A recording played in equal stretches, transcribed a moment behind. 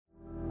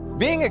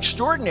Being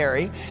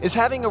extraordinary is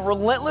having a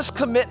relentless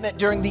commitment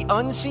during the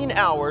unseen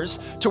hours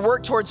to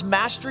work towards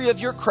mastery of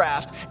your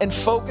craft and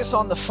focus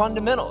on the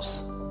fundamentals.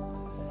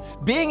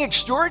 Being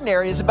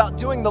extraordinary is about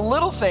doing the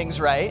little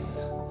things right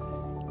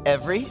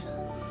every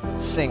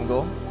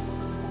single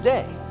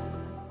day.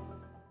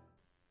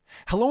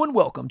 Hello and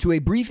welcome to a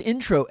brief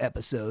intro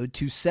episode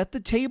to set the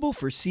table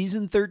for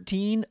Season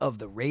 13 of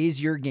the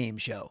Raise Your Game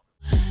Show.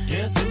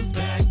 Guess who's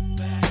back again.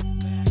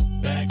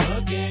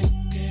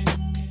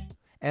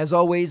 As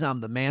always,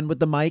 I'm the man with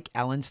the mic,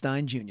 Alan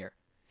Stein Jr.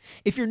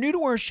 If you're new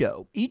to our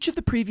show, each of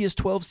the previous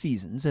 12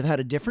 seasons have had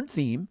a different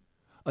theme,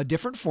 a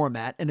different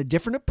format, and a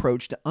different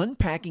approach to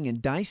unpacking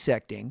and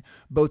dissecting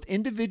both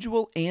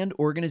individual and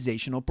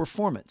organizational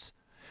performance.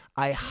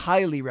 I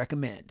highly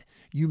recommend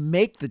you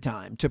make the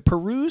time to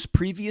peruse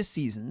previous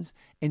seasons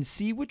and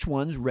see which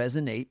ones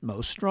resonate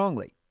most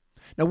strongly.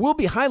 Now, we'll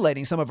be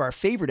highlighting some of our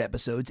favorite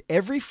episodes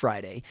every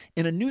Friday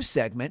in a new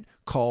segment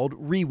called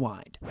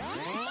Rewind.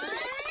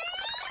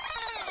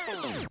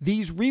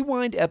 These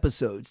Rewind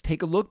episodes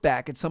take a look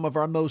back at some of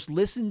our most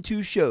listened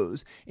to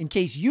shows in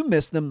case you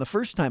missed them the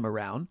first time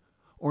around,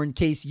 or in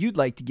case you'd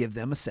like to give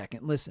them a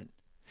second listen.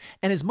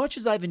 And as much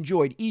as I've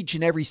enjoyed each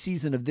and every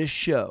season of this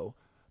show,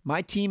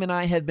 my team and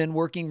I have been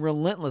working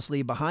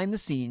relentlessly behind the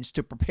scenes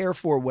to prepare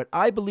for what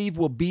I believe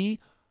will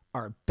be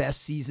our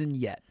best season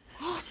yet.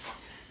 Awesome.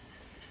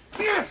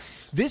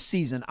 Yes! This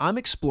season, I'm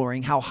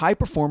exploring how high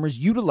performers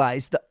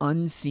utilize the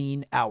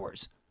unseen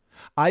hours.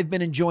 I've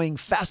been enjoying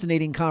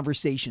fascinating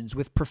conversations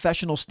with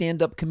professional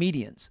stand-up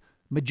comedians,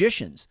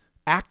 magicians,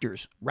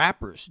 actors,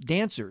 rappers,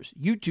 dancers,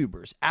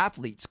 YouTubers,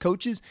 athletes,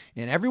 coaches,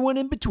 and everyone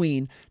in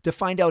between to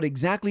find out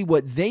exactly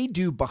what they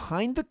do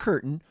behind the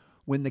curtain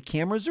when the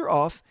cameras are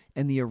off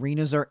and the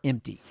arenas are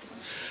empty.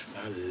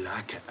 I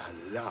like it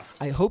a lot.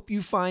 I hope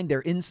you find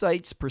their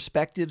insights,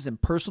 perspectives,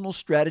 and personal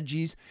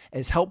strategies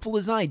as helpful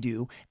as I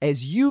do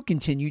as you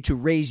continue to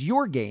raise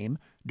your game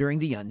during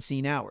the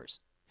unseen hours.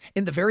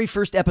 In the very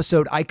first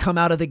episode, I come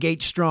out of the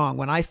gate strong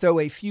when I throw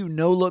a few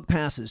no-look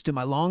passes to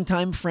my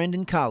longtime friend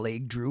and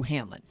colleague, Drew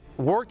Hanlon.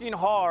 Working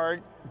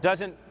hard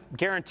doesn't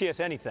guarantee us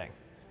anything.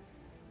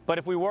 But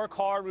if we work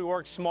hard, we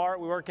work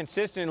smart, we work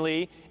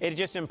consistently, it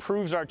just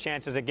improves our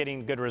chances of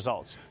getting good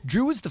results.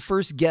 Drew is the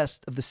first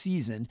guest of the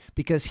season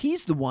because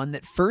he's the one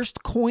that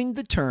first coined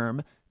the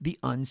term the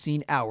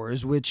unseen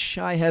hours, which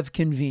I have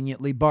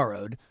conveniently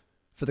borrowed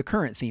for the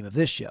current theme of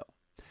this show.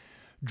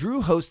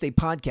 Drew hosts a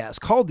podcast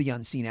called The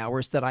Unseen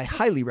Hours that I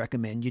highly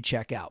recommend you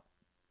check out.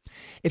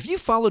 If you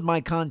followed my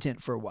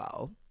content for a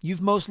while, you've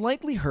most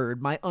likely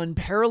heard my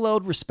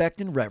unparalleled respect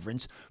and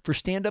reverence for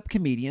stand-up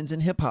comedians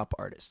and hip-hop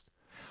artists.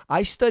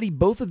 I study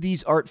both of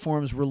these art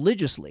forms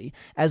religiously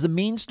as a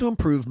means to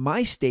improve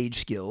my stage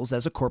skills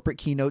as a corporate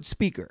keynote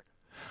speaker.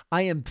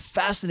 I am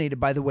fascinated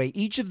by the way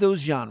each of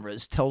those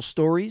genres tell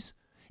stories,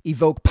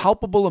 evoke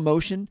palpable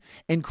emotion,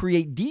 and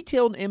create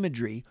detailed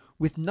imagery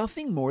with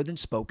nothing more than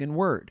spoken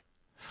word.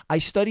 I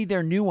study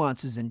their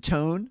nuances in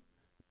tone,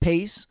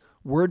 pace,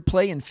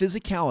 wordplay, and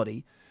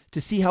physicality to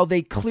see how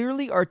they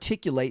clearly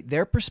articulate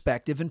their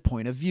perspective and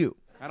point of view.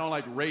 I don't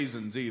like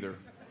raisins either.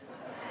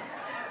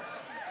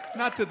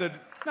 Not to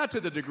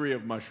the degree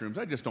of mushrooms.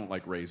 I just don't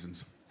like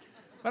raisins.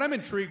 But I'm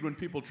intrigued when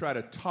people try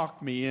to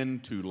talk me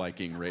into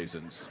liking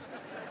raisins.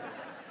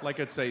 Like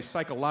it's a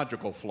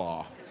psychological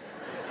flaw.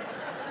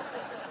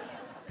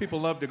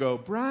 People love to go,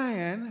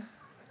 Brian.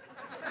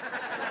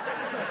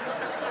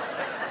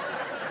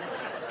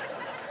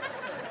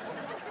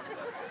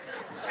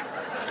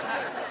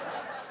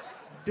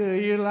 Do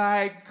you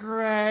like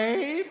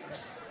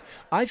grapes?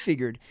 I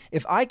figured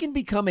if I can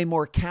become a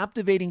more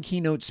captivating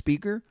keynote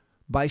speaker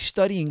by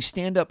studying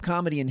stand-up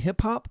comedy and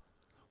hip-hop,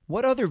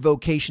 what other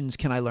vocations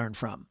can I learn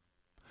from?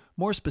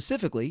 More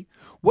specifically,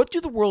 what do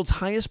the world's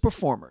highest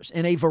performers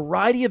in a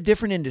variety of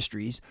different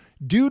industries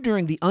do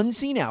during the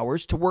unseen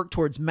hours to work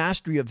towards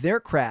mastery of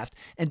their craft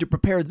and to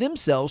prepare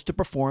themselves to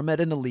perform at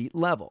an elite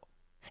level?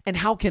 And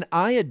how can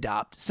I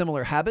adopt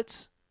similar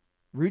habits,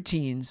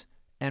 routines,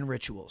 and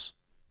rituals?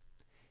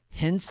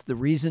 Hence the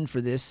reason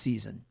for this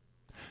season.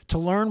 To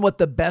learn what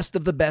the best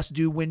of the best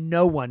do when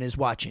no one is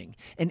watching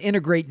and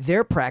integrate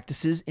their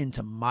practices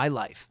into my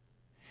life.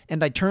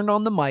 And I turned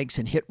on the mics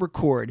and hit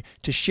record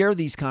to share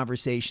these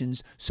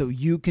conversations so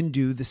you can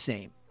do the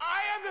same.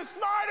 I am the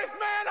smartest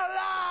man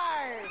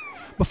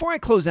alive! Before I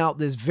close out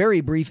this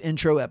very brief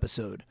intro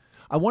episode,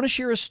 I want to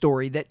share a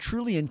story that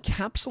truly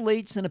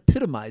encapsulates and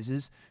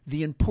epitomizes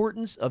the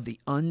importance of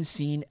the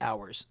unseen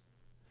hours.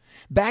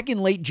 Back in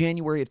late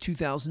January of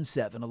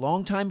 2007, a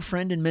longtime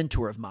friend and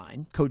mentor of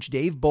mine, Coach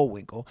Dave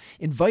Bullwinkle,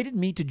 invited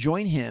me to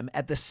join him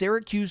at the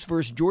Syracuse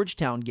vs.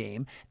 Georgetown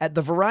game at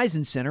the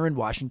Verizon Center in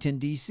Washington,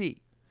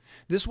 D.C.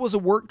 This was a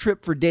work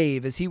trip for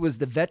Dave as he was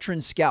the veteran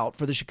scout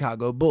for the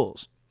Chicago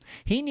Bulls.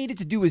 He needed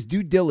to do his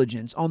due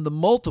diligence on the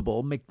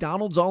multiple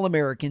McDonald's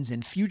All-Americans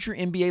and future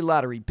NBA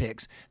lottery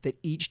picks that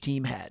each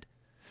team had.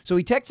 So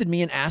he texted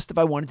me and asked if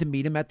I wanted to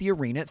meet him at the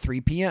arena at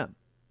 3 p.m.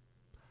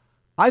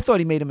 I thought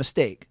he made a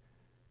mistake,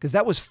 because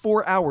that was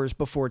 4 hours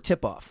before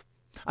tip-off.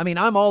 I mean,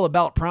 I'm all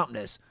about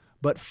promptness,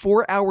 but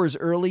 4 hours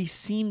early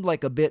seemed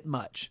like a bit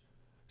much.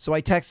 So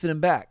I texted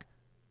him back,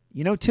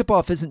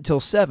 tip-off isn't till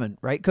 7,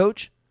 right,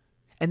 Coach?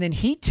 And then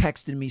he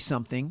texted me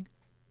something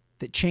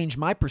that changed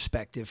my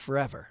perspective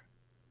forever.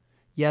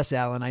 Yes,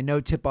 Alan, I know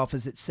tip-off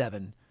is at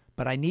 7,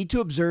 but I need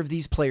to observe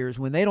these players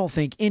when they don't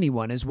think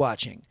anyone is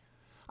watching.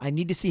 I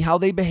need to see how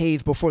they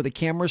behave before the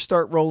cameras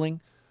start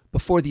rolling,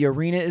 before the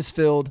arena is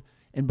filled,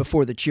 and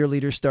before the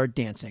cheerleaders start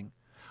dancing.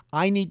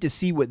 I need to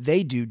see what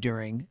they do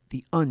during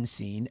the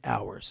unseen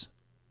hours.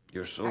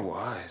 You're so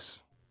wise.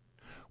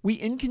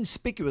 We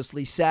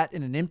inconspicuously sat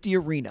in an empty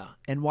arena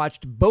and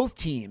watched both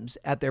teams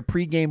at their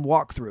pregame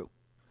walkthrough.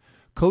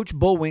 Coach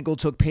Bullwinkle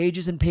took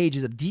pages and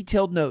pages of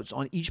detailed notes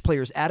on each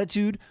player's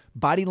attitude,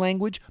 body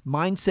language,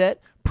 mindset,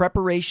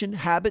 preparation,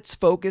 habits,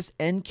 focus,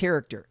 and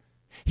character.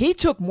 He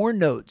took more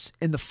notes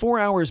in the 4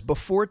 hours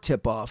before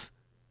tip-off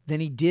than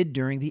he did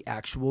during the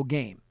actual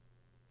game.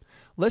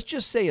 Let's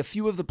just say a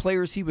few of the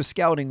players he was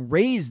scouting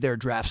raised their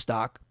draft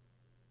stock,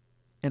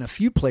 and a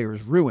few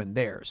players ruined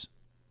theirs.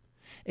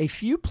 A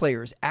few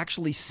players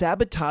actually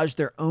sabotaged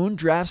their own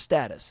draft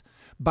status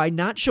by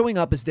not showing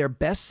up as their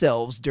best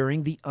selves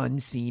during the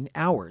unseen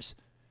hours.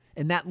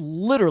 And that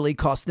literally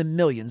cost them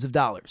millions of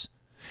dollars.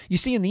 You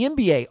see, in the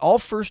NBA, all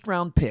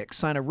first-round picks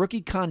sign a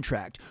rookie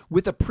contract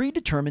with a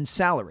predetermined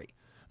salary.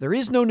 There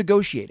is no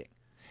negotiating.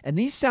 And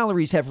these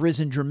salaries have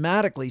risen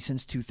dramatically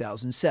since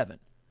 2007.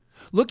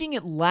 Looking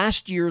at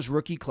last year's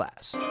rookie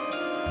class.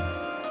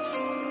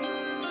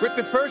 With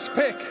the first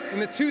pick in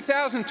the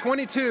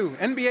 2022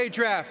 NBA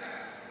Draft,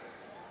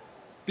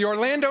 the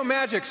Orlando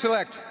Magic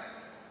select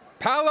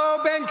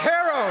Paolo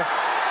Banchero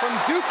from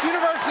Duke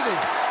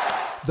University.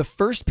 The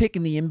first pick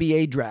in the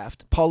NBA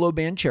Draft, Paolo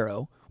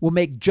Banchero, will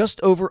make just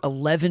over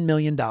 $11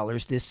 million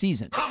this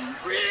season.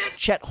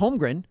 Chet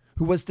Holmgren,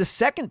 who was the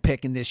second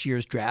pick in this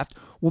year's draft,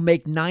 will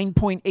make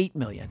 $9.8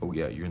 million. Oh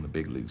yeah, you're in the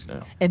big leagues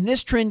now. And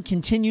this trend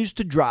continues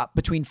to drop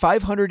between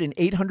 $500,000 and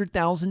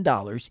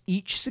 $800,000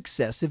 each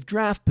successive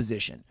draft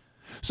position.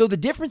 So the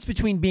difference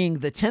between being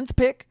the 10th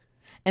pick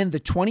and the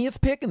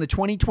 20th pick in the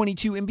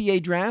 2022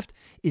 NBA Draft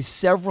is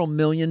several $1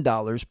 million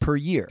per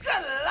year.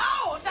 Good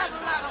Lord, that's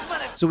a lot of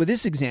money. So with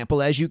this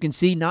example, as you can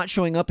see, not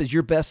showing up as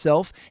your best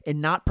self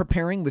and not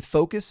preparing with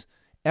focus,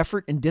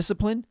 effort, and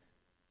discipline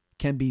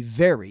can be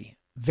very,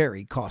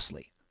 very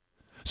costly.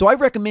 So I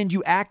recommend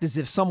you act as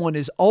if someone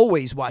is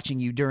always watching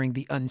you during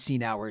the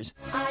unseen hours.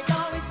 I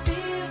always feel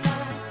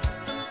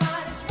like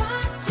somebody's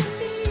watching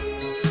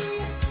me.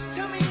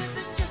 Tell me, is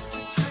it just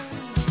a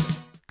dream?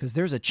 Because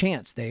there's a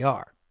chance they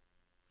are.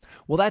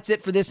 Well, that's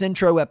it for this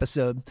intro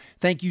episode.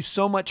 Thank you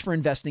so much for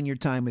investing your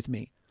time with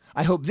me.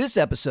 I hope this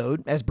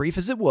episode, as brief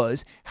as it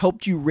was,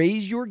 helped you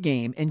raise your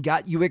game and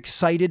got you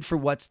excited for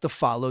what's to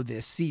follow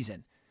this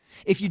season.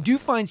 If you do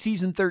find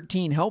season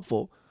 13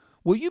 helpful,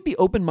 will you be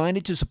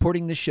open-minded to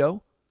supporting this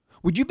show?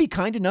 Would you be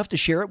kind enough to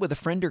share it with a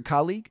friend or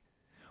colleague?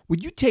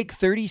 Would you take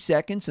 30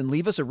 seconds and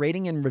leave us a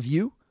rating and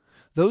review?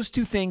 Those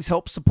two things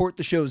help support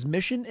the show's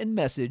mission and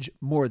message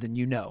more than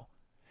you know.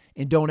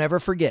 And don't ever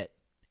forget,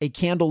 a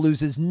candle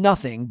loses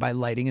nothing by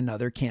lighting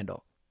another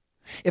candle.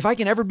 If I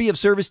can ever be of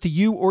service to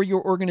you or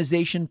your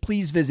organization,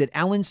 please visit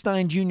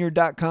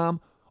allensteinjr.com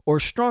or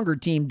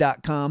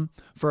strongerteam.com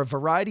for a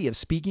variety of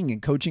speaking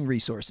and coaching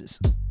resources.